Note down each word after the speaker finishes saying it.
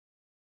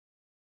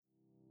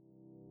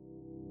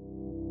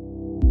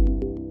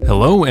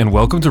Hello and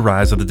welcome to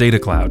Rise of the Data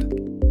Cloud.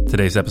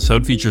 Today's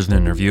episode features an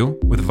interview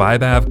with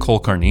Vaibhav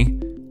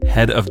Kulkarni,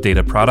 Head of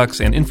Data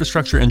Products and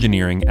Infrastructure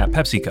Engineering at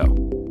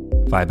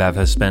PepsiCo. Vaibhav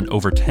has spent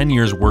over 10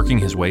 years working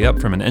his way up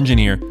from an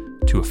engineer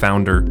to a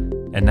founder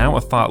and now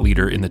a thought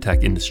leader in the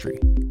tech industry.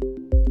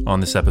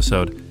 On this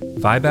episode,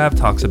 Vaibhav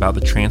talks about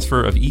the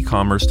transfer of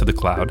e-commerce to the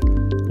cloud,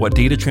 what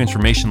data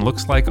transformation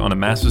looks like on a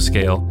massive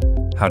scale,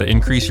 how to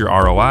increase your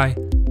ROI,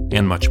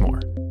 and much more.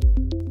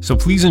 So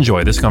please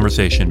enjoy this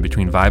conversation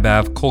between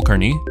Vaibhav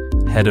Kulkarni,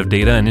 Head of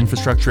Data and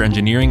Infrastructure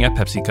Engineering at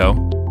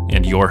PepsiCo,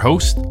 and your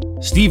host,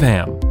 Steve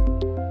Ham.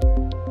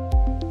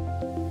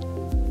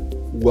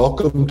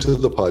 Welcome to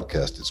the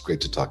podcast. It's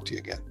great to talk to you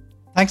again.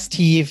 Thanks,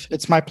 Steve.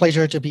 It's my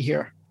pleasure to be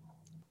here.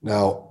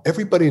 Now,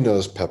 everybody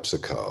knows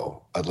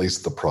PepsiCo, at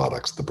least the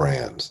products, the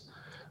brands.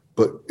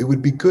 But it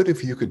would be good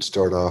if you could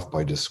start off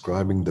by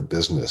describing the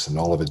business and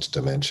all of its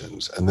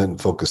dimensions, and then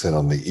focus in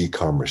on the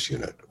e-commerce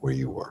unit where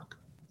you work.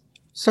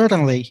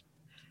 Certainly.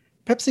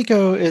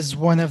 PepsiCo is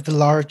one of the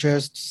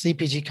largest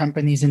CPG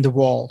companies in the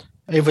world.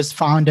 It was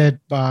founded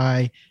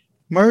by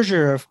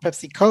merger of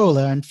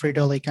Pepsi-Cola and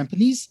Frito-Lay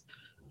companies.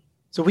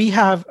 So we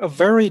have a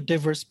very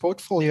diverse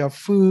portfolio of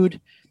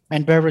food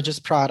and beverages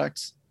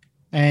products.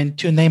 And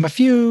to name a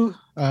few,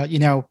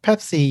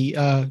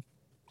 Pepsi,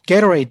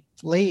 Gatorade,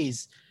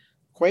 Lay's,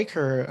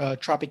 Quaker,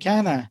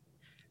 Tropicana,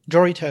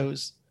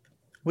 Doritos.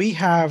 We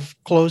have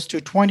close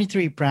to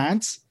 23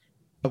 brands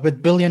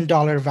with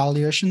billion-dollar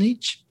valuation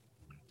each.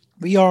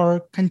 We are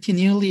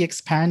continually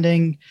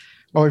expanding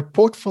our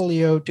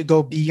portfolio to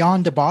go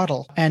beyond the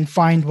bottle and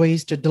find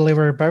ways to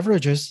deliver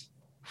beverages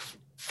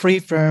free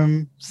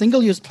from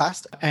single-use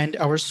plastic. And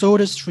our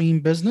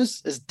SodaStream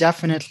business is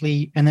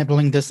definitely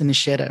enabling this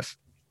initiative.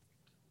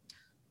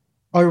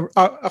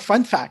 A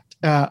fun fact,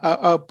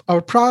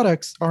 our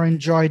products are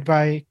enjoyed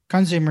by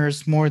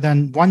consumers more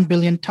than 1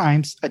 billion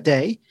times a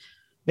day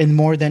in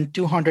more than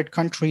 200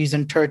 countries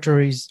and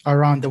territories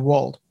around the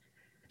world.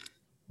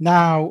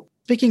 Now,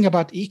 speaking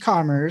about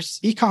e-commerce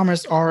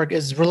org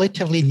is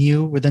relatively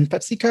new within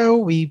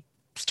PepsiCo. We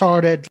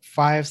started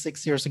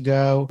 5-6 years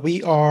ago.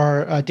 We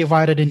are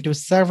divided into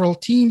several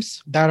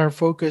teams that are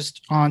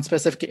focused on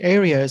specific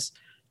areas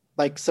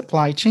like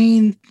supply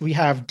chain. We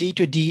have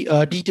D2C,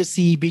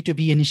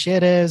 B2B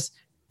initiatives.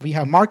 We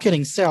have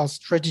marketing, sales,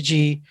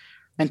 strategy,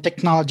 and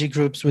technology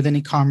groups within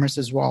e-commerce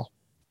as well.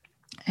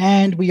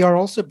 And we are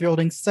also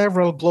building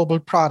several global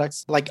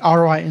products like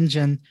ROI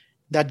Engine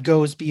that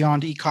goes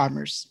beyond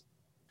e-commerce.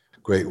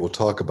 Great. We'll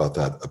talk about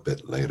that a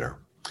bit later.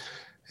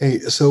 Hey,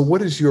 so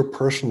what is your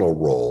personal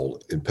role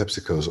in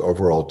PepsiCo's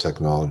overall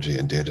technology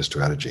and data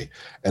strategy?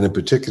 And in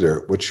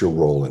particular, what's your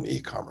role in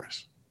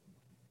e-commerce?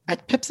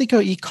 At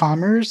PepsiCo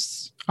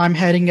e-commerce, I'm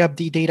heading up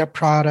the data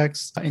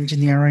products,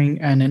 engineering,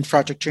 and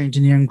infrastructure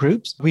engineering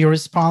groups. We are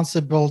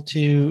responsible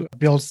to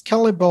build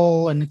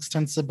scalable and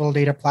extensible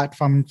data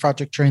platform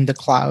infrastructure in the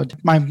cloud.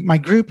 My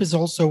group is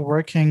also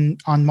working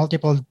on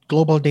multiple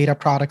global data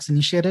products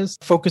initiatives,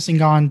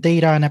 focusing on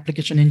data and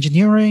application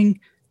engineering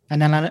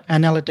and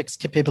analytics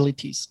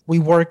capabilities. We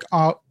work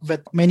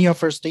with many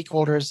of our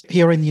stakeholders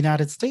here in the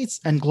United States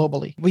and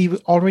globally. We've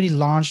already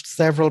launched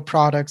several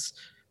products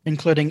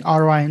including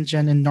ROI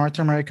Engine in North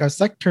America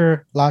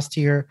sector last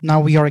year. Now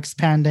we are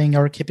expanding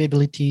our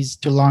capabilities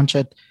to launch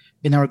it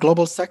in our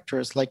global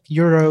sectors like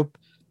Europe,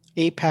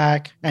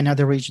 APAC, and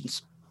other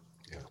regions.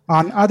 Yeah.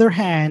 On the other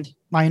hand,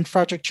 my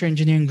infrastructure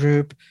engineering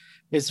group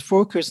is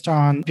focused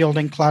on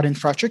building cloud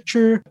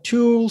infrastructure,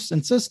 tools,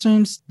 and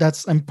systems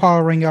that's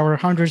empowering our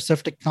hundreds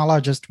of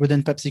technologists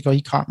within PepsiCo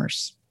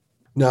e-commerce.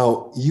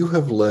 Now, you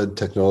have led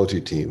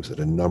technology teams at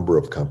a number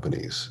of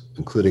companies,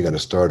 including at a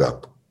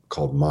startup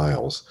called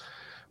Miles.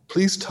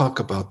 Please talk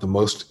about the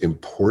most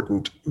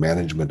important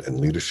management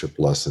and leadership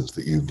lessons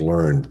that you've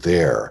learned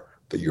there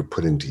that you're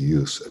putting to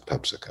use at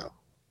PepsiCo.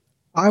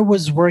 I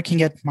was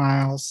working at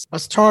Miles, a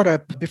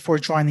startup before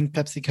joining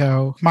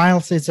PepsiCo.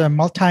 Miles is a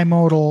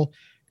multimodal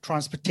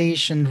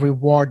transportation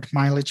reward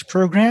mileage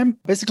program.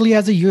 Basically,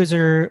 as a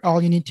user, all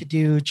you need to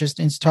do is just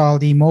install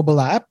the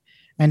mobile app,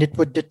 and it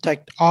would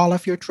detect all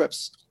of your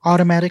trips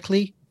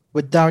automatically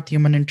without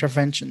human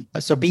intervention.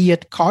 So be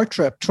it car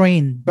trip,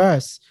 train,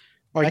 bus,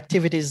 or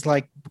activities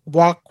like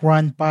walk,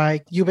 run,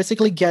 bike, you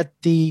basically get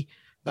the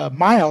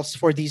miles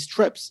for these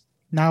trips.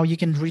 Now you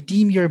can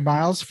redeem your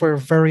miles for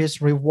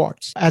various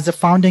rewards. As a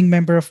founding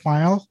member of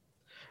Miles,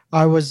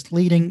 I was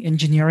leading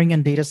engineering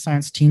and data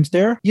science teams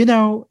there.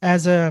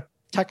 As a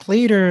tech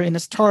leader in a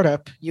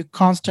startup, you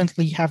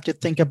constantly have to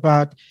think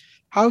about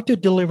how to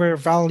deliver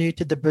value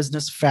to the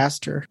business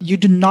faster. You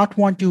do not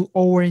want to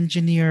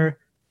over-engineer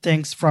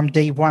things from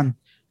day one,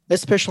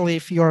 especially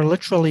if you are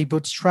literally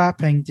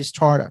bootstrapping the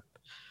startup.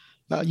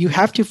 You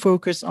have to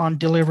focus on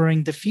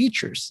delivering the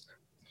features.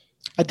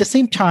 At the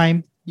same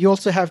time, you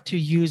also have to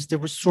use the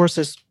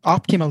resources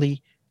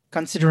optimally,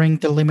 considering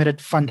the limited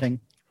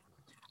funding.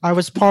 I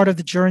was part of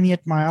the journey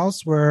at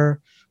Miles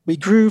where we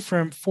grew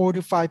from 4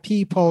 to 5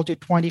 people to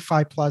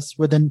 25 plus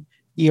within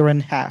a year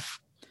and a half.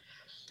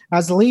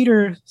 As a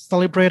leader,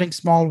 celebrating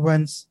small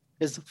wins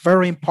is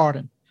very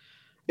important.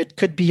 It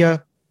could be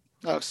a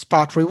a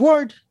spot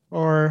reward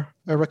or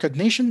a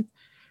recognition.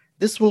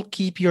 This will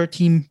keep your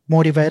team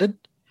motivated.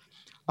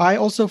 I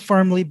also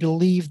firmly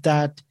believe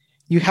that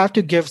you have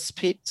to give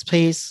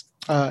space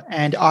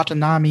and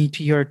autonomy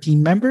to your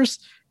team members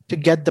to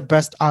get the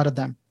best out of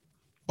them.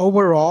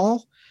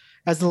 Overall,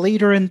 as a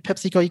leader in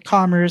PepsiCo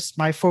e-commerce,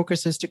 my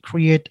focus is to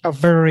create a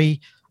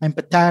very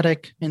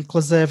empathetic,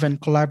 inclusive,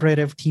 and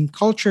collaborative team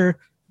culture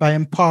by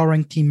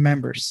empowering team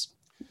members.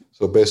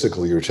 So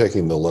basically, you're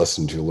taking the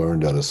lessons you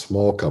learned at a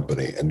small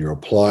company and you're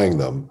applying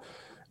them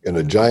in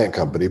a giant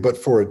company, but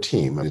for a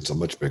team. It's a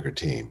much bigger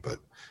team, but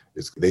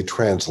they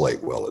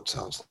translate well, it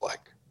sounds like.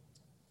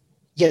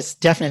 Yes,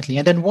 definitely.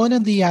 And then one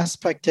of the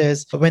aspects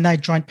is when I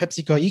joined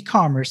PepsiCo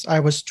e-commerce, I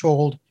was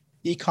told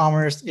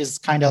e-commerce is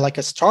kind of like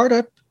a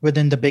startup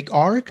within the big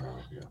org.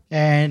 Yeah.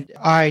 And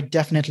I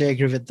definitely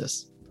agree with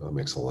this. That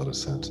makes a lot of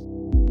sense.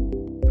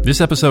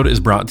 This episode is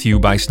brought to you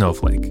by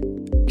Snowflake.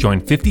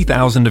 Join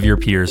 50,000 of your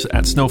peers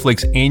at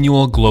Snowflake's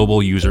annual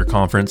global user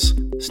conference,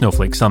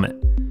 Snowflake Summit,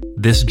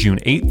 this June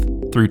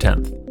 8th through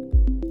 10th.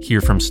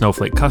 Hear from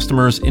Snowflake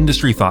customers,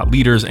 industry thought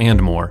leaders,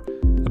 and more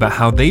about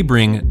how they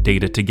bring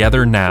data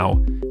together now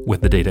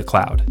with the Data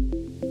Cloud.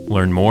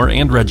 Learn more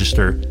and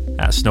register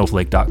at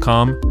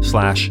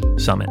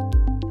snowflake.com/summit.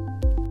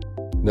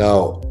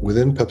 Now,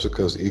 within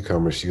PepsiCo's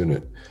e-commerce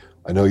unit,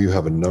 I know you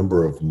have a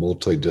number of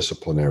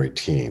multidisciplinary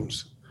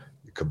teams.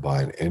 You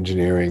combine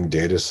engineering,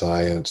 data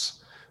science,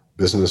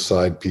 business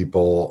side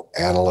people,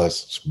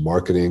 analysts,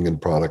 marketing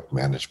and product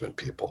management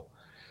people.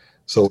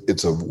 So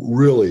it's a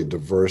really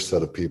diverse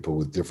set of people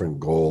with different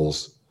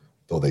goals,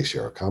 though they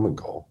share a common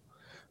goal.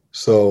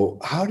 So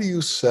how do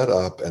you set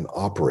up and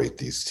operate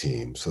these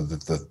teams so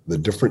that the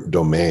different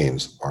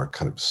domains are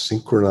kind of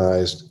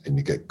synchronized and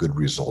you get good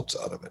results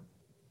out of it?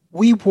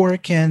 We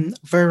work in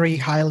very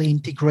highly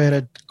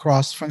integrated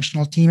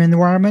cross-functional team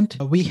environment.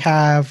 We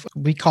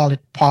call it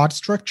pod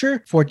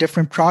structure for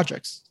different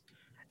projects.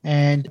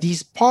 And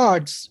these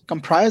pods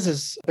comprise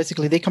of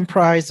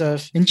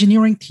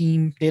engineering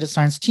team, data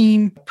science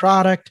team,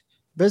 product,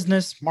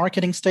 business,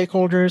 marketing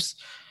stakeholders.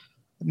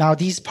 Now,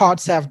 these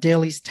pods have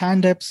daily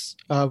stand-ups,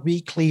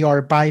 weekly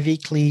or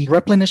bi-weekly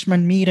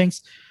replenishment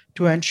meetings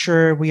to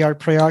ensure we are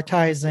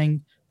prioritizing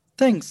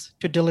things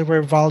to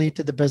deliver value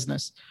to the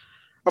business.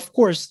 Of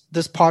course,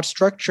 this pod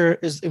structure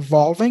is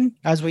evolving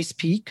as we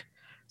speak,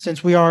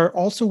 since we are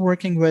also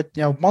working with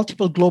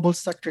multiple global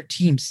sector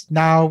teams.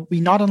 Now,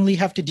 we not only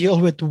have to deal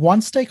with one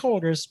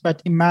stakeholders,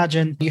 but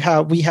imagine we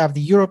have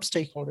the Europe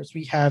stakeholders,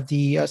 we have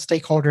the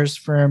stakeholders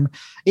from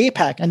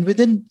APAC, and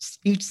within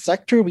each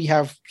sector, we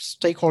have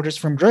stakeholders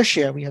from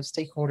Russia, we have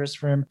stakeholders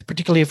from,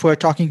 particularly if we're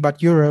talking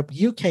about Europe,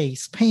 UK,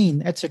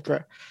 Spain,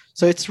 etc.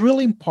 So it's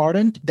really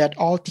important that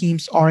all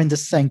teams are in the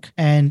sync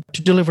and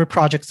to deliver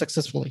projects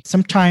successfully.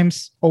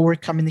 Sometimes over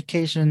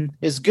communication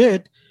is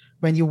good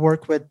when you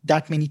work with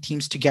that many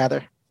teams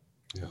together.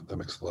 Yeah, that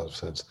makes a lot of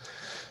sense.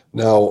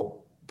 Now,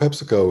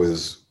 PepsiCo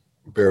is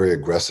very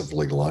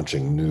aggressively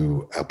launching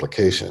new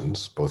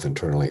applications, both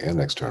internally and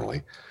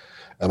externally.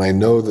 And I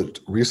know that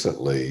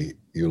recently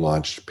you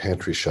launched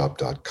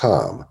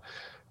pantryshop.com.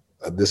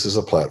 This is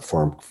a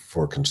platform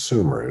for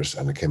consumers,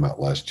 and it came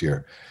out last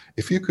year.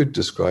 If you could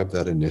describe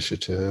that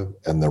initiative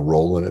and the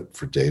role in it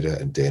for data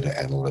and data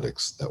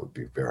analytics, that would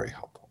be very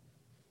helpful.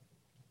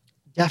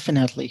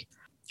 Definitely.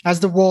 As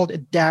the world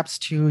adapts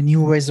to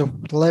new ways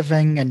of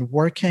living and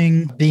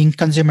working, being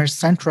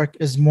consumer-centric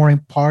is more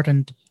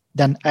important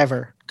than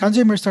ever.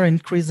 Consumers are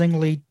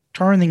increasingly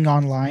turning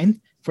online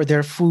for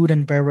their food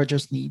and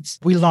beverages needs.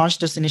 We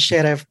launched this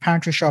initiative,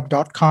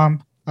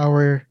 pantryshop.com,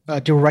 our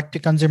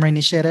direct-to-consumer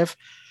initiative,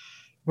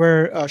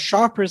 where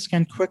shoppers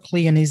can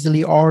quickly and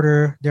easily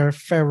order their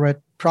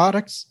favorite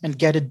products and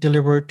get it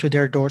delivered to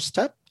their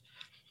doorstep.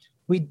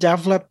 We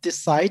developed this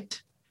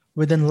site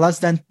within less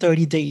than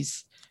 30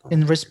 days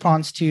in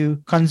response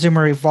to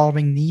consumer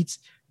evolving needs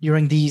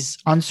during these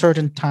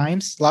uncertain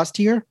times last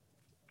year.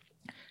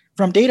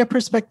 From data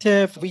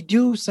perspective, we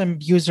do some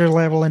user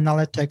level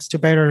analytics to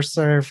better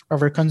serve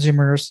our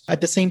consumers. At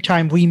the same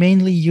time, we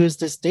mainly use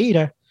this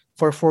data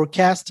for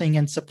forecasting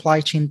and supply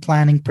chain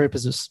planning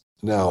purposes.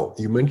 Now,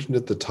 you mentioned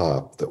at the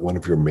top that one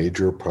of your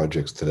major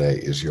projects today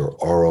is your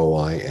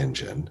ROI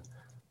engine.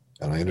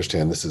 And I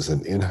understand this is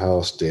an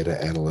in-house data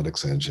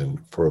analytics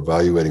engine for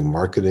evaluating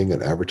marketing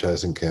and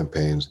advertising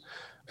campaigns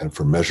and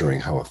for measuring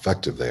how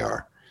effective they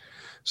are.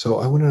 So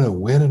I want to know,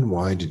 when and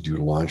why did you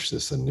launch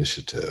this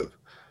initiative?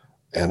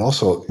 And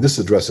also, this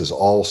addresses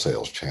all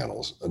sales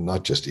channels and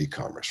not just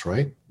e-commerce,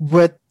 right?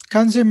 With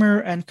consumer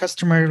and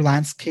customer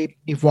landscape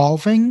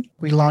evolving,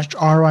 we launched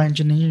ROI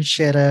Engine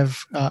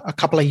initiative a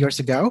couple of years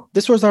ago.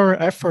 This was our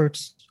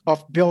efforts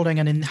of building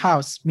an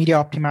in-house media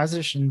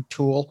optimization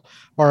tool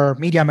or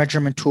media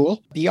measurement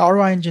tool. The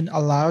ROI Engine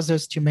allows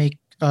us to make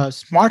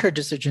smarter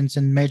decisions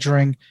in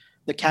measuring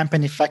the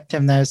campaign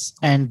effectiveness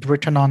and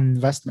return on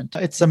investment.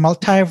 It's a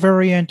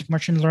multivariate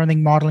machine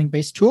learning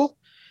modeling-based tool.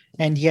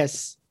 And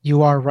yes,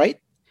 you are right.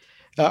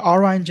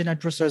 ROI Engine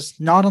addresses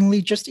not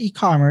only just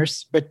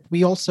e-commerce, but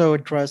we also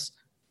address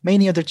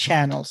many other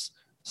channels,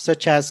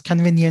 such as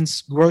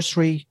convenience,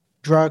 grocery,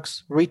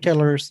 drugs,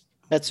 retailers,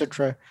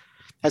 etc.,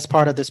 as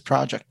part of this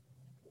project.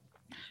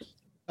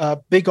 A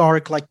big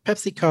org like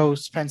PepsiCo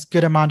spends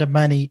good amount of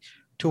money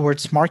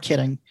towards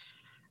marketing,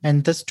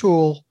 and this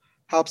tool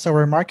helps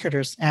our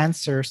marketers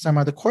answer some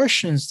of the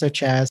questions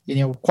such as,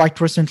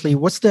 quite recently,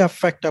 what's the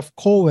effect of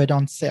COVID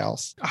on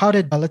sales? How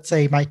did, let's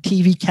say, my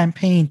TV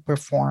campaign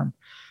perform?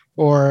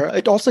 Or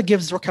it also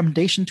gives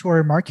recommendation to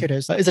our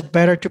marketers. Is it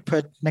better to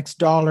put next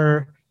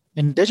dollar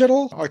in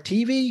digital or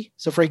TV?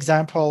 So for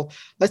example,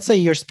 let's say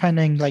you're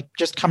spending, like,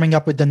 just coming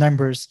up with the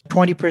numbers,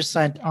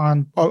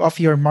 20% of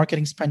your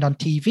marketing spend on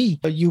TV.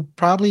 You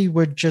probably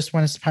would just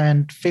want to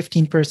spend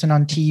 15%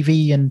 on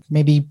TV and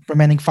maybe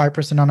remaining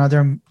 5% on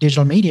other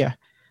digital media.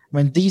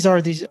 These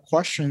are these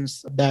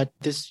questions that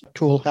this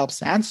tool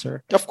helps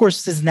answer. Of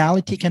course,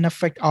 seasonality can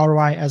affect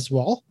ROI as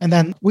well. And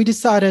then we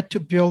decided to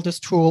build this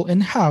tool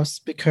in-house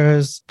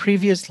because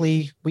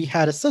previously we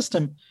had a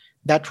system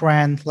that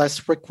ran less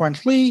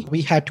frequently.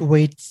 We had to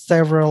wait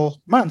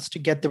several months to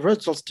get the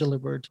results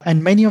delivered.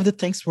 And many of the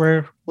things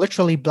were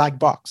literally black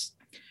box.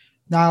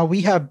 Now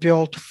we have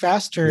built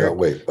faster. Yeah,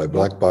 wait, by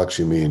black box,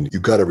 you mean you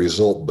got a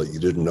result, but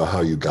you didn't know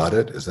how you got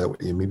it? Is that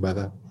what you mean by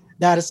that?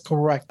 That is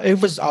correct. It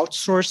was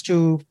outsourced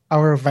to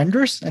our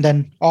vendors, and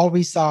then all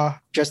we saw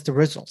just the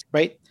results,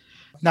 right?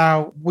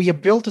 Now we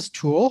have built this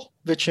tool,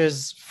 which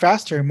is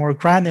faster, more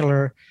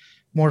granular,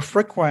 more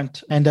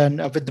frequent, and then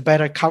with the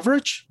better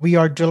coverage, we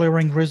are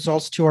delivering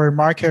results to our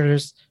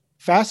marketers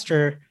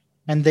faster,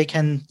 and they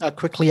can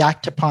quickly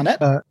act upon it.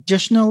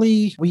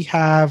 Additionally, we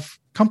have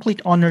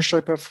complete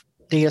ownership of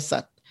data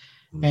set,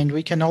 and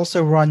we can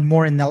also run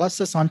more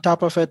analysis on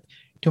top of it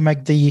to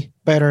make the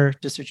better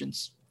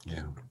decisions.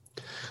 Yeah.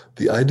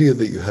 The idea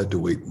that you had to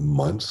wait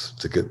months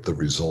to get the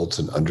results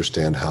and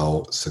understand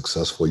how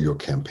successful your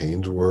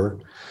campaigns were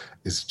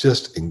is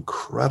just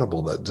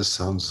incredible. That just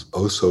sounds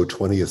oh so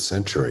 20th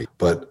century.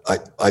 But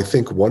I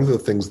think one of the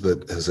things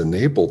that has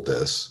enabled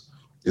this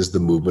is the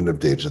movement of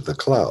data to the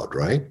cloud,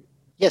 right?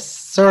 Yes,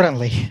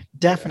 certainly.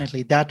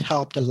 Definitely. That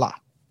helped a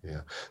lot.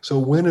 Yeah. So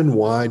when and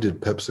why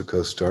did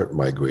PepsiCo start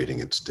migrating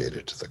its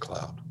data to the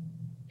cloud?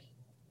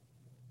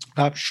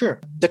 Sure.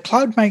 The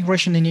cloud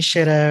migration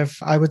initiative,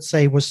 I would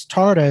say, was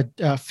started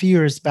a few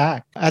years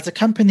back. As a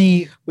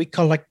company, we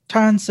collect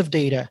tons of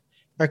data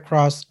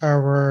across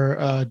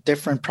our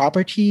different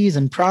properties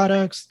and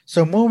products.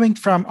 So moving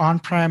from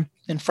on-prem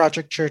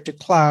infrastructure to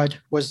cloud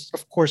was,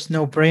 of course,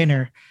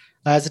 no-brainer,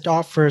 as it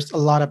offers a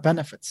lot of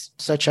benefits,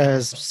 such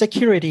as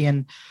security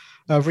and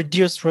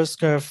reduced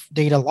risk of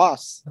data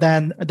loss.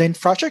 Then the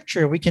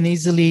infrastructure, we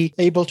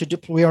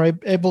are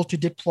able to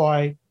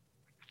deploy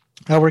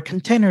our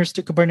containers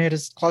to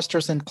Kubernetes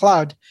clusters and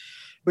cloud,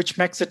 which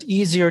makes it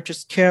easier to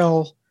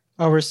scale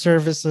our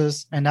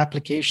services and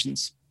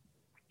applications.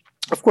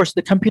 Of course,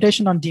 the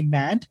computation on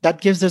demand, that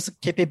gives us a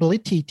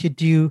capability to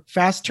do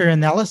faster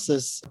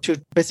analysis,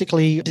 to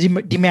basically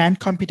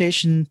demand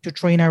computation to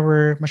train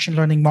our machine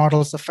learning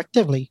models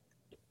effectively.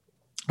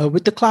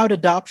 With the cloud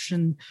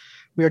adoption,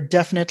 we are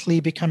definitely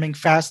becoming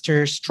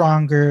faster,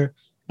 stronger,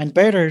 and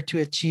better to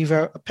achieve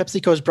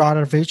PepsiCo's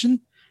broader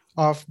vision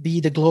of be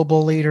the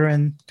global leader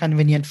in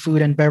convenient food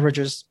and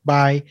beverages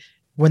by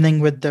winning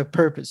with the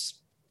purpose.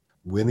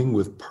 Winning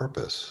with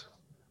purpose.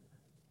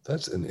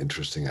 That's an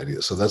interesting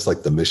idea. So that's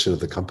like the mission of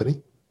the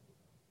company?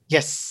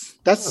 Yes,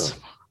 that's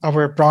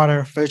our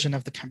broader vision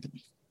of the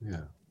company.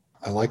 Yeah,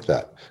 I like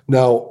that.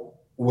 Now,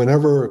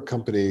 whenever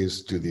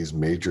companies do these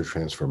major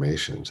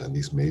transformations and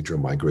these major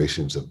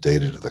migrations of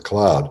data to the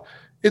cloud,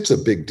 it's a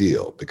big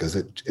deal because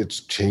it's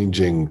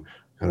changing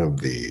kind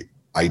of the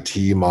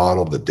IT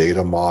model, the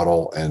data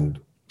model, and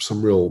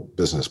some real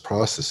business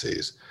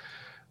processes.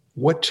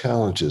 What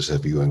challenges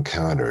have you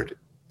encountered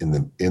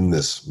in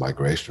this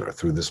migration or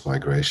through this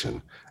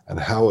migration, and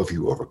how have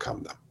you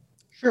overcome them?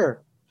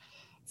 Sure.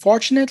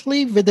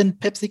 Fortunately, within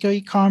PepsiCo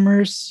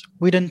e-commerce,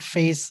 we didn't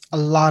face a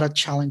lot of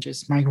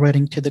challenges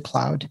migrating to the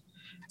cloud.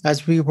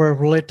 As we were a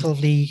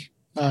relatively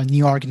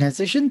new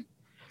organization,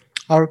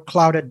 our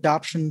cloud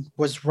adoption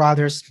was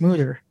rather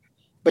smoother.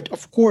 But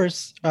of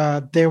course,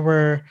 there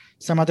were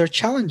some other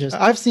challenges.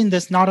 I've seen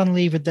this not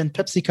only within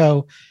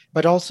PepsiCo,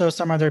 but also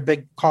some other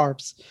big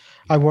corps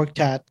I worked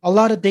at. A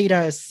lot of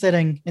data is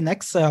sitting in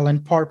Excel and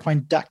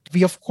PowerPoint deck.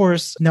 We, of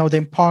course, know the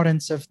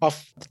importance of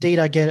the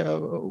data.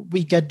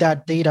 We get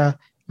that data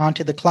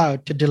onto the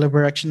cloud to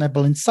deliver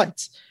actionable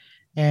insights.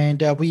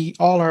 And we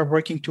all are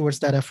working towards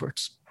that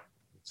efforts.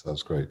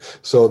 Sounds great.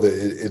 So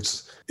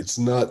it's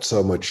not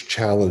so much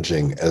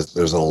challenging as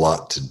there's a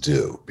lot to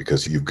do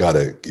because you've got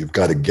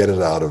to get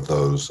it out of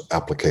those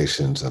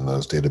applications and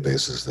those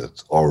databases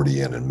that's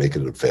already in and make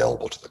it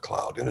available to the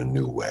cloud in a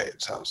new way,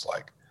 it sounds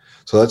like.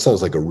 So that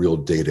sounds like a real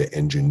data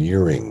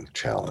engineering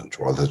challenge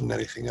rather than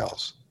anything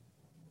else.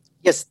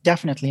 Yes,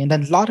 definitely. And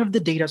then a lot of the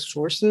data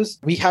sources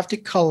we have to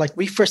collect.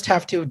 We first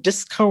have to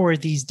discover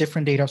these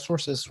different data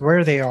sources,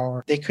 where they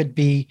are. They could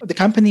be the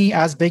company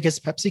as big as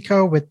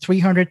PepsiCo with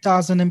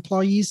 300,000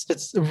 employees.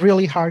 It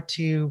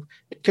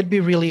could be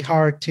really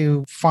hard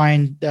to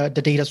find the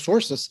data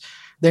sources,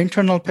 the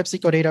internal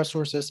PepsiCo data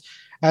sources,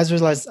 as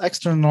well as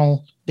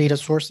external data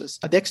sources.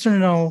 The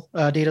external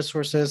data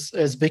sources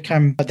has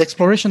become, the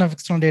exploration of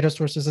external data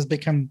sources has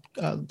become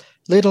a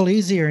little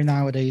easier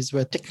nowadays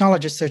with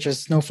technologies such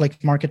as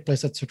Snowflake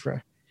Marketplace,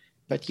 etc.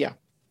 But yeah.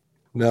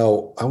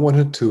 Now, I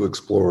wanted to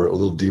explore a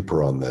little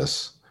deeper on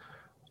this,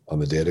 on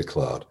the data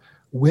cloud.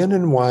 When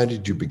and why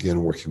did you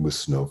begin working with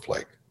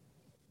Snowflake?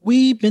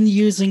 We've been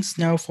using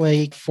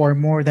Snowflake for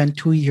more than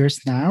 2 years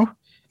now.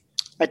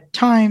 At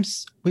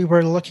times, we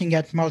were looking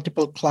at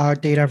multiple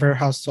cloud data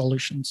warehouse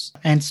solutions,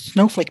 and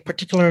Snowflake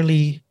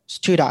particularly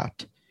stood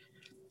out.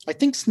 I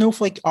think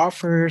Snowflake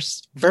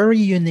offers very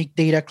unique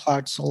data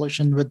cloud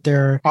solution with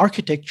their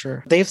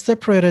architecture. They've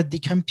separated the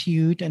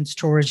compute and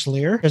storage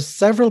layer. There's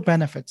several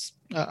benefits.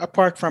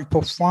 Apart from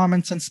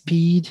performance and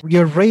speed,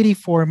 you're ready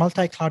for a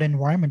multi-cloud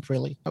environment,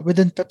 really.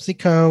 Within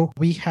PepsiCo,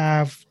 we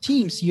have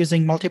teams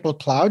using multiple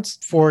clouds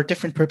for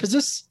different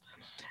purposes.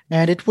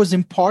 And it was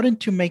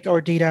important to make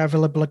our data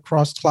available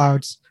across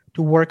clouds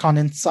to work on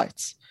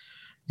insights.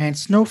 And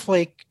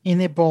Snowflake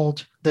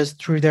enabled this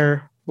through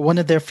one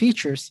of their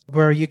features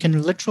where you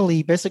can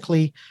literally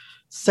basically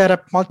set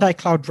up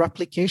multi-cloud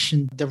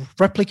replication, the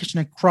replication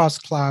across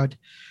cloud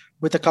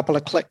with a couple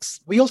of clicks.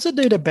 We also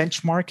did a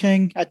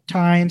benchmarking at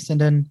times,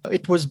 and then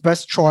it was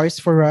best choice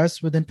for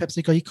us within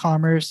PepsiCo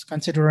e-commerce,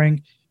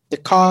 considering the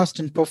cost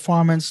and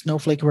performance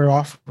Snowflake were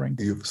offering.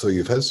 So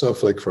you've had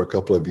Snowflake for a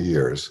couple of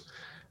years,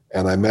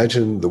 and I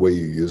imagine the way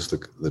you use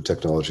the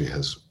technology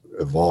has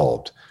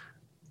evolved.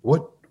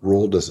 What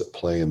role does it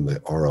play in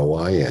the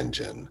ROI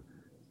engine?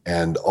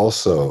 And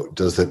also,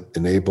 does it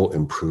enable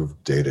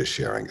improved data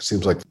sharing? It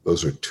seems like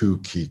those are two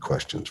key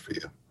questions for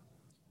you.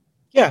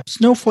 Yeah,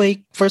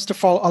 Snowflake, first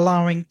of all,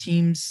 allowing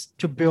teams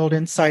to build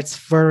insights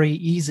very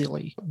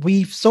easily.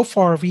 So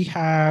far, we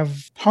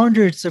have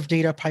hundreds of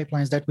data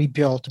pipelines that we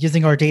built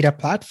using our data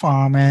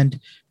platform, and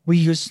we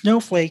use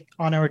Snowflake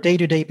on our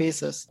day-to-day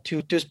basis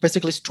to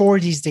basically store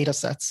these data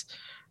sets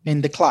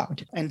in the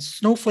cloud. And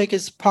Snowflake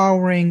is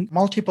powering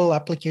multiple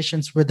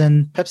applications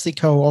within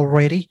PepsiCo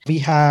already. We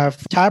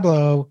have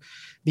Tableau,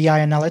 BI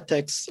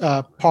Analytics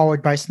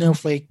powered by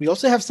Snowflake. We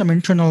also have some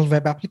internal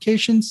web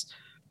applications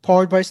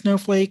powered by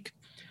Snowflake.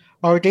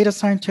 Our data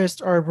scientists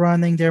are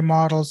running their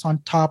models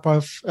on top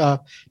of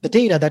the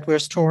data that we're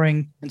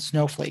storing in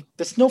Snowflake.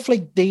 The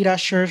Snowflake data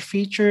share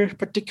feature,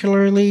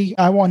 particularly,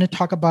 I want to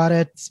talk about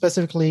it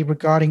specifically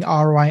regarding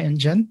ROI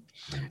engine.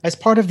 As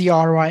part of the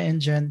ROI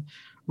engine,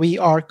 we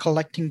are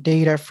collecting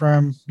data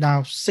from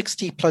now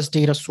 60 plus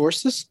data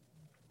sources.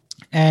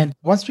 And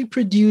once we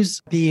produce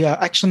the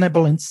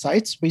actionable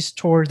insights, we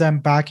store them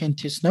back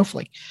into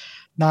Snowflake.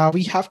 Now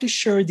we have to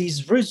share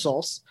these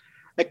results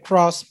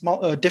across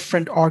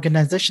different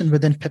organizations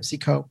within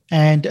PepsiCo.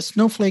 And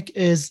Snowflake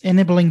is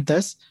enabling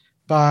this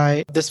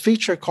by this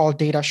feature called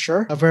Data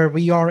Share, where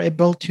we are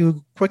able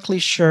to quickly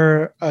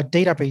share a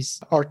database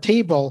or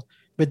table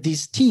with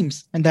these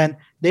teams. And then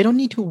they don't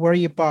need to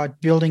worry about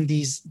building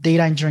these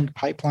data engineering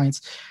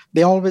pipelines.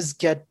 They always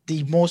get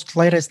the most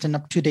latest and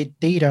up-to-date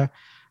data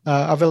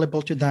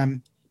available to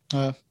them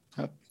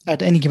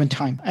at any given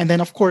time. And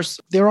then, of course,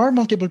 there are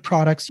multiple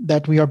products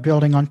that we are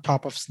building on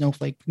top of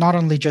Snowflake, not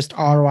only just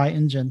ROI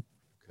Engine.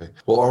 Okay.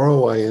 Well,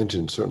 ROI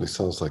Engine certainly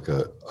sounds like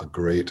a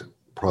great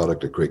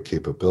product, a great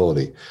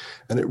capability.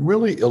 And it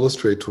really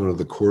illustrates one of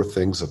the core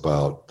things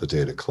about the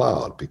data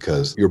cloud,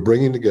 because you're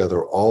bringing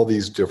together all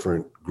these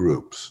different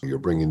groups. You're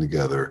bringing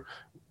together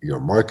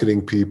your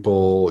marketing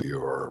people,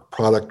 your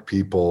product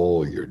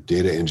people, your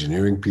data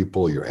engineering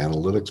people, your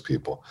analytics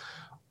people,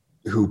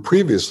 who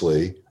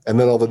previously, and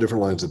then all the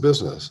different lines of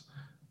business,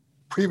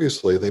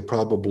 previously they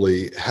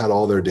probably had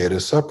all their data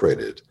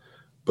separated,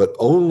 but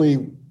only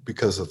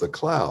because of the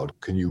cloud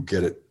can you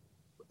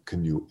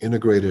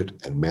integrate it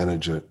and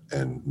manage it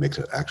and make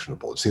it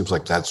actionable. It seems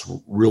like that's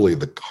really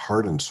the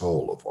heart and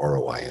soul of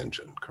ROI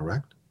Engine,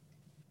 correct?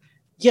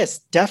 Yes,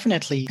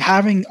 definitely.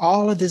 Having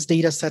all of these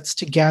data sets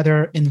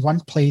together in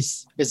one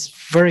place is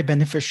very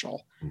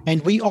beneficial. Mm-hmm.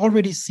 And we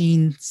already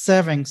seen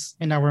savings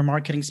in our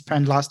marketing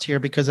spend last year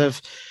because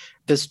of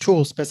this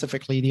tool,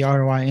 specifically the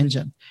ROI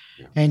Engine.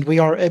 Yeah. And we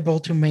are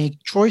able to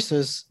make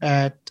choices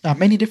at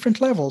many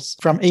different levels,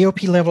 from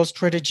AOP level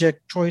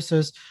strategic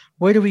choices.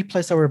 Where do we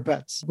place our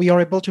bets? We are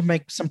able to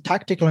make some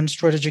tactical and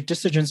strategic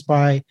decisions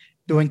by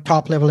doing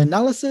top-level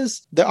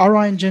analysis. The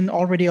ROI Engine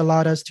already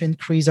allowed us to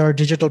increase our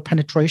digital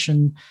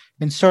penetration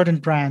in certain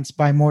brands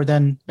by more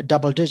than a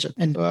double digit.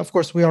 And of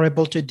course, we are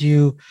able to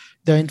do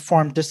the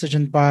informed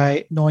decision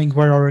by knowing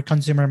where our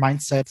consumer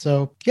mindset.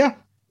 So, yeah.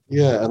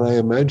 Yeah, and I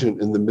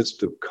imagine in the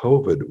midst of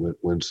COVID,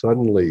 when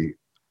suddenly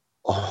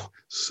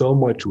so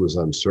much was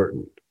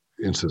uncertain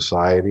in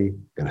society,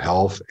 in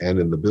health, and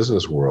in the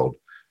business world,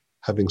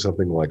 having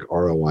something like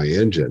ROI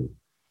Engine,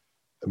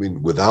 I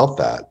mean, without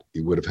that,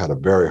 you would have had a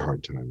very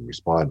hard time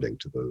responding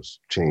to those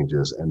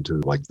changes and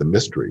to like the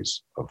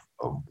mysteries of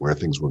where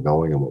things were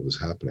going and what was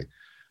happening.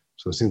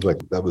 So it seems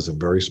like that was a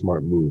very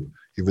smart move.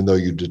 Even though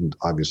you didn't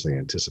obviously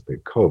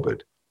anticipate COVID,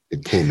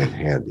 it came in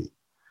handy.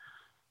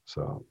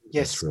 So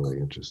yes, that's really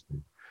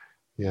interesting.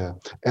 Yeah.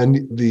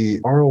 And the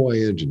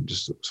ROI Engine,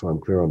 just so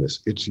I'm clear on this,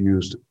 it's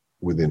used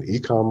within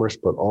e-commerce,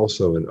 but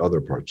also in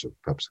other parts of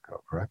PepsiCo,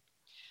 correct?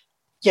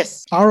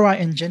 Yes, ROI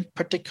Engine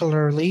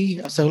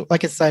particularly. So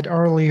like I said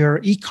earlier,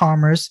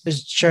 e-commerce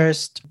is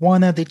just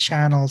one of the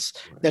channels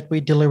that we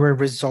deliver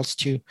results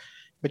to,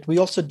 but we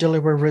also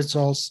deliver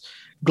results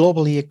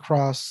globally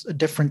across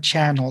different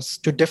channels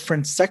to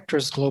different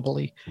sectors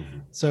globally. Mm-hmm.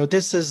 So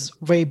this is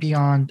way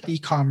beyond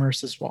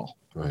e-commerce as well.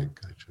 Right,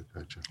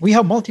 gotcha. We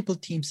have multiple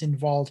teams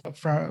involved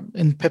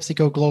in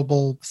PepsiCo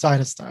global side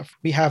of stuff.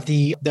 We have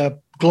the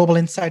global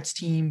insights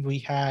team. We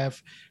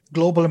have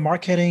global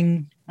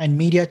marketing and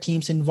media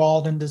teams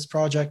involved in this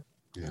project.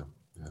 Yeah,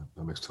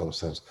 that makes total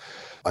sense.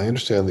 I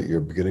understand that you're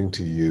beginning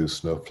to use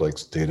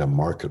Snowflake's data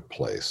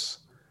marketplace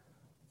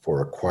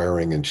for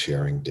acquiring and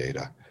sharing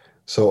data.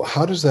 So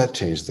how does that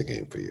change the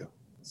game for you?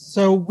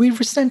 So we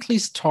recently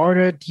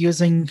started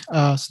using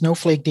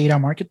Snowflake Data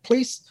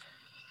Marketplace.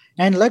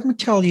 And let me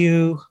tell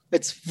you,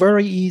 it's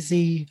very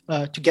easy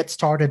to get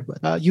started with.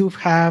 You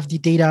have the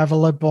data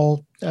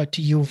available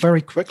to you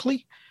very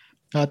quickly.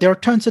 There are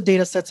tons of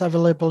data sets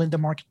available in the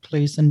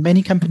marketplace, and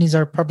many companies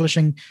are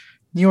publishing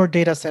newer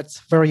data sets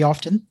very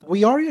often.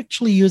 We are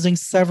actually using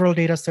several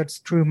data sets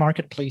through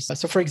Marketplace.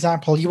 So for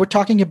example, you were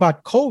talking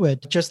about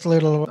COVID just a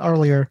little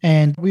earlier,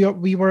 and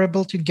we were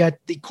able to get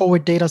the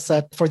COVID data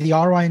set for the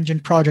ROI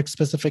Engine project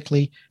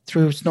specifically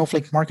through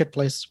Snowflake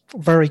Marketplace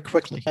very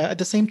quickly. At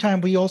the same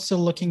time, we also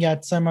looking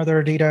at some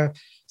other data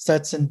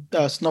sets in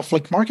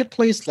Snowflake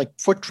Marketplace, like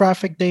foot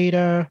traffic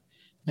data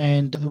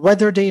and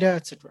weather data,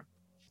 etc.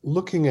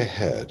 Looking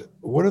ahead,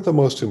 what are the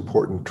most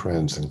important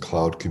trends in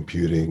cloud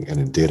computing and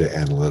in data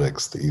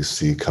analytics that you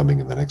see coming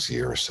in the next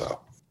year or so?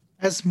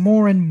 As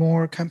more and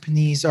more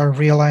companies are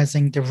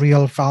realizing the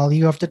real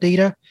value of the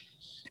data,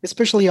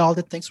 especially all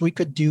the things we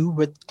could do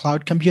with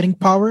cloud computing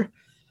power,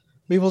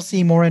 we will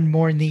see more and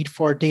more need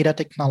for data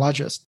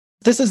technologists.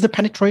 This is the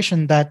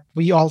penetration that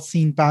we all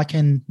seen back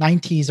in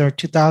 90s or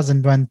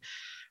 2000 when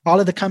all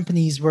of the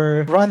companies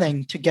were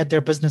running to get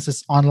their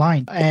businesses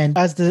online. And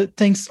as the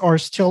things are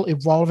still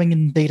evolving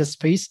in data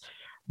space,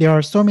 there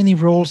are so many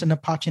roles and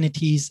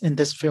opportunities in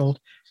this field.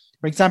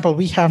 For example,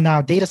 we have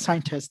now data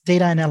scientists,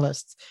 data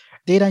analysts,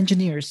 data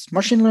engineers,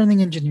 machine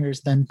learning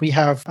engineers. Then we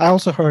have, I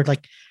also heard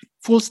like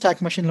full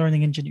stack machine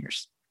learning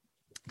engineers.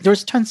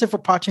 There's tons of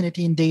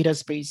opportunity in data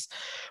space.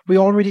 We're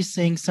already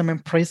seeing some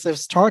impressive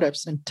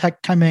startups and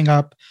tech coming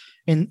up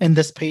in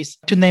this space.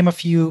 To name a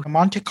few,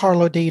 Monte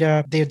Carlo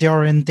data, they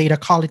are in data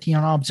quality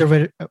and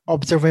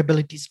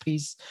observability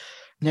space.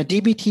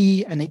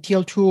 DBT, an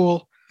ETL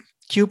tool,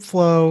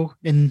 Kubeflow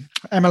in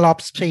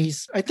MLOps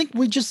space. I think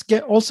we just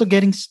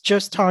getting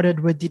started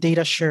with the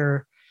data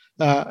share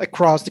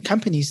across the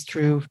companies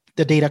through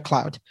the data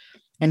cloud.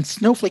 And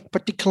Snowflake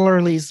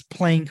particularly is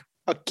playing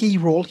a key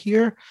role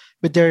here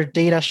with their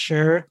data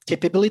share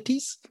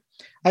capabilities.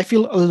 I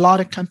feel a lot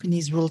of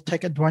companies will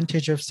take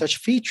advantage of such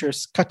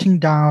features, cutting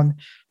down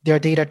their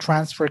data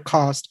transfer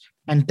cost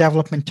and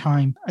development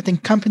time. I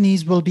think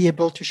companies will be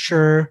able to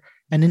share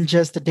and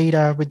ingest the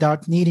data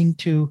without needing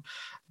to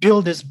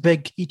build this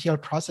big ETL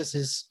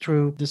processes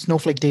through the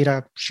Snowflake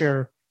data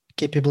share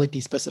capability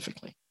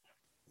specifically.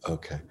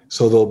 Okay.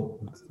 So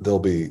there'll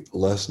be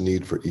less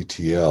need for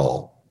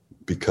ETL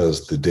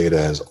because the data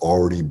has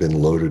already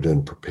been loaded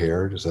and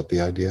prepared. Is that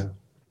the idea?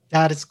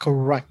 That is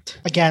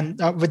correct. Again,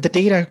 with the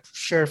data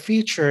share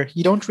feature,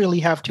 you don't really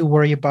have to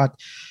worry about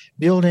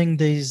building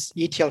these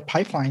ETL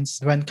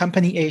pipelines. When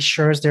company A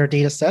shares their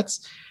data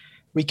sets,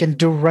 we can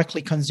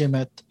directly consume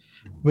it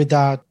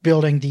without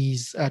building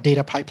these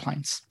data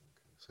pipelines.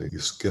 So you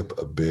skip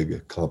a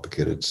big,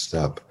 complicated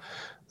step.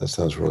 That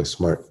sounds really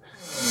smart.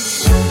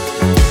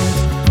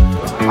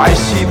 I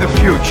see the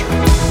future.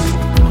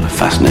 What a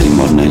fascinating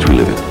modern age we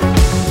live in.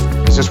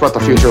 Is this what the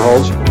future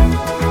holds?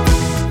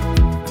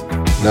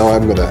 Now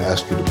I'm going to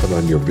ask you to put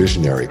on your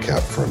visionary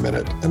cap for a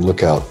minute and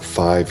look out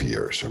 5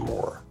 years or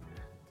more.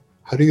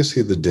 How do you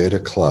see the data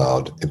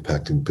cloud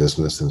impacting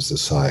business and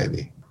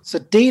society? So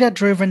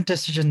data-driven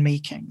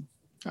decision-making.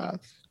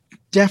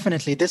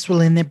 Definitely, this will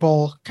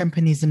enable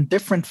companies in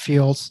different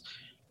fields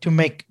to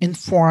make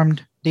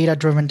informed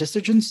data-driven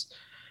decisions.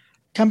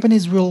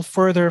 Companies will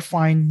further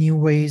find new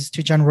ways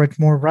to generate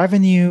more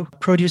revenue,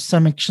 produce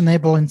some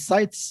actionable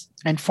insights,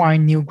 and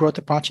find new growth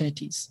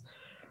opportunities.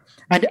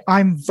 And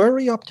I'm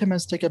very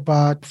optimistic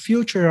about the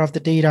future of the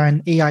data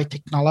and AI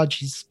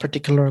technologies,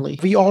 particularly.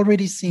 We're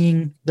already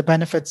seeing the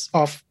benefits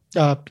of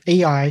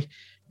AI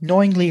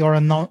knowingly or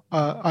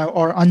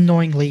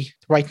unknowingly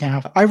right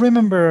now. I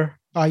remember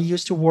I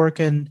used to work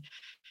in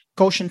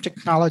Quotient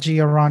Technology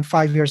around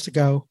 5 years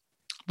ago,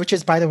 which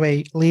is, by the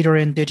way, leader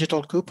in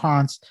digital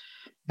coupons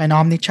and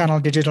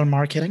omni-channel digital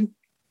marketing.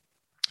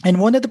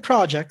 And one of the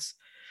projects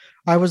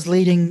I was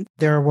leading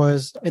there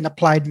was in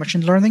applied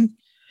machine learning.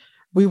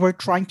 We were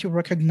trying to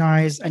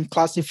recognize and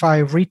classify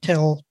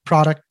retail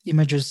product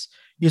images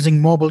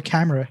using mobile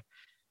camera.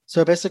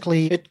 So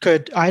basically, it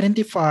could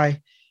identify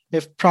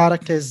if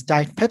product is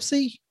Diet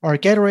Pepsi or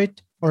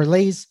Gatorade or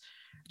Lay's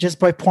just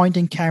by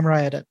pointing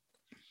camera at it.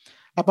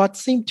 About the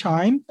same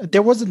time,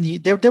 there were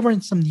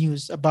some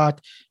news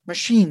about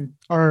machine,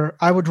 or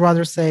I would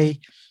rather say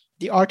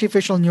the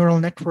artificial neural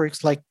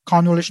networks like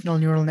convolutional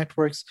neural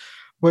networks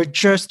were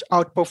just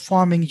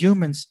outperforming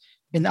humans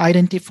in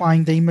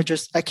identifying the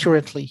images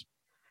accurately.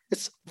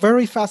 It's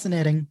very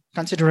fascinating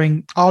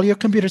considering all your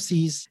computer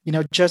sees,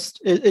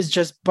 is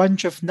just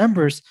bunch of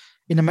numbers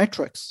in a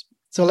matrix.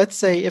 So let's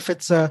say if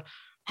it's a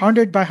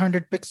 100 by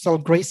 100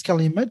 pixel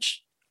grayscale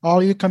image,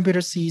 all your computer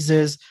sees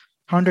is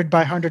 100 by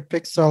 100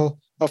 pixel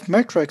of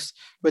matrix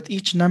with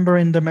each number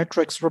in the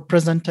matrix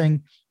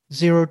representing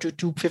 0 to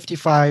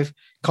 255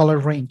 color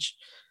range.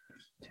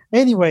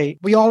 Anyway,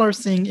 we all are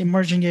seeing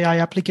emerging AI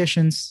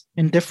applications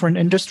in different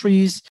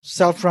industries,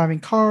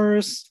 self-driving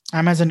cars,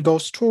 Amazon Go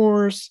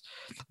stores,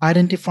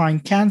 identifying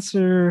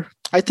cancer.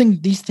 I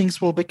think these things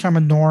will become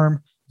a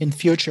norm in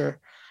future.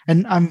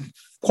 And I'm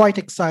quite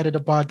excited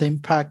about the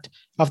impact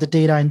of the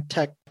data and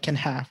tech can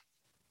have.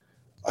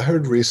 I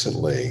heard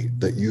recently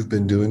that you've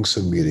been doing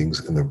some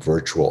meetings in a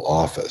virtual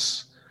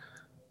office.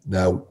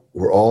 Now,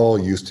 we're all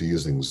used to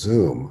using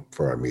Zoom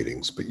for our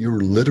meetings, but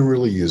you're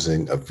literally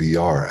using a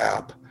VR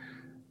app.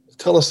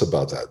 Tell us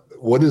about that.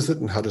 What is it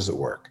and how does it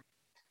work?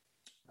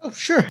 Oh,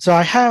 sure. So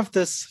I have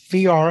this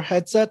VR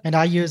headset and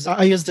I use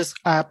this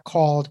app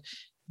called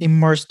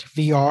Immersed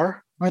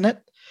VR on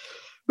it,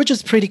 which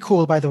is pretty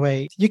cool, by the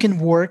way. You can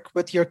work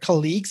with your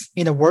colleagues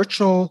in a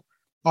virtual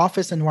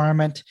office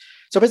environment.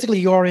 So basically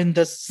you're in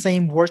the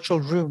same virtual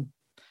room.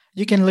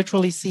 You can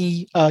literally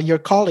see your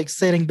colleagues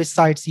sitting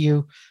beside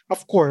you,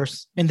 of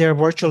course, in their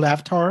virtual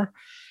avatar.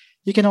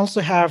 You can also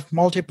have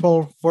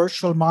multiple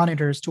virtual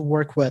monitors to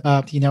work with.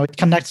 It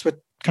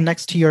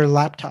connects to your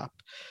laptop.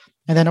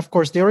 And then, of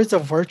course, there is a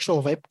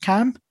virtual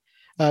webcam,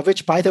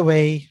 which, by the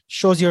way,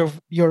 shows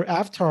your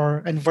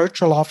avatar and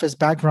virtual office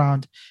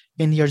background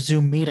in your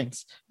Zoom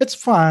meetings. It's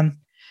fun.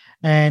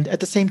 And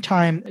at the same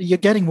time, you're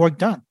getting work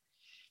done.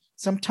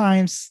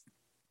 Sometimes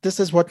this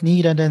is what's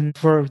needed and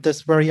for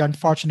this very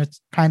unfortunate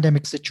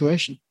pandemic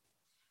situation.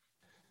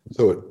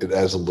 So it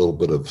adds a little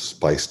bit of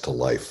spice to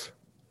life.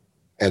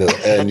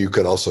 And you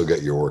can also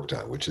get your work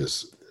done, which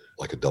is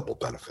like a double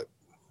benefit.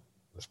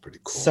 That's pretty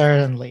cool.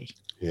 Certainly.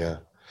 Yeah.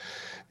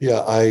 Yeah,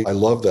 I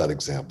love that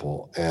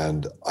example.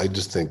 And I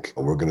just think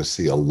we're going to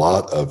see a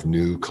lot of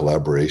new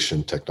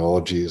collaboration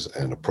technologies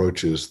and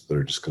approaches that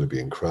are just going to be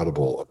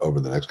incredible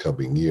over the next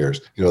couple of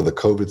years. The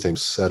COVID thing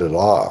set it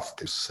off.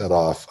 It set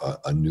off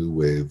a new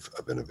wave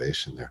of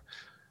innovation there.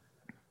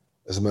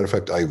 As a matter of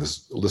fact, I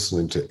was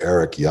listening to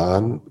Eric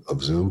Yan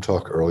of Zoom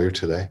talk earlier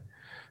today,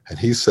 and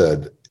he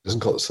said, he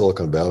doesn't call it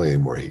Silicon Valley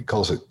anymore. He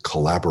calls it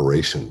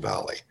Collaboration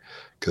Valley,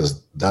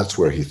 because that's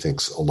where he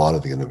thinks a lot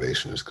of the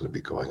innovation is going to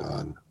be going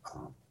on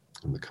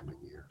in the coming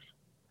years.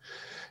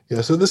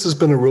 Yeah, so this has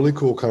been a really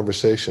cool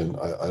conversation.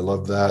 I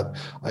love that.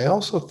 I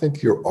also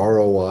think your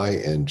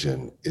ROI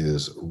engine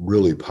is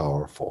really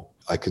powerful.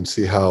 I can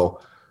see how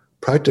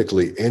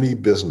practically any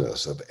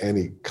business of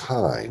any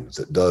kind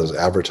that does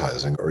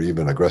advertising or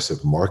even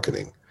aggressive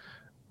marketing,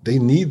 they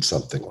need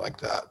something like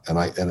that. And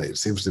it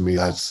seems to me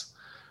that's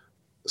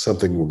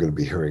something we're going to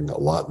be hearing a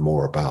lot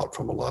more about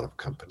from a lot of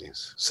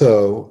companies.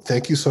 So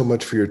thank you so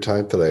much for your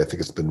time today. I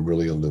think it's been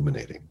really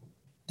illuminating.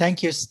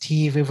 Thank you,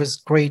 Steve. It was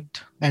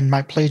great and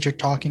my pleasure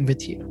talking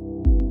with you.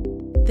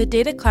 The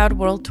Data Cloud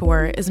World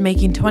Tour is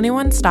making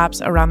 21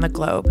 stops around the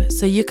globe,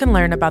 so you can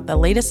learn about the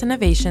latest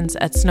innovations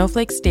at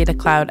Snowflake's Data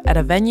Cloud at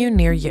a venue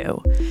near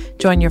you.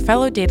 Join your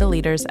fellow data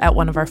leaders at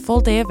one of our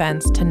full-day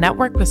events to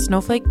network with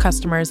Snowflake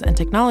customers and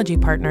technology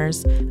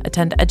partners,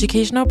 attend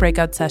educational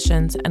breakout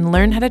sessions, and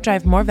learn how to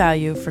drive more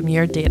value from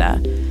your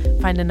data.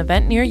 Find an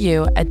event near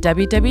you at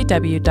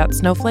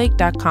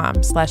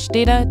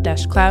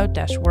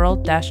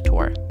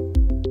www.snowflake.com/data-cloud-world-tour.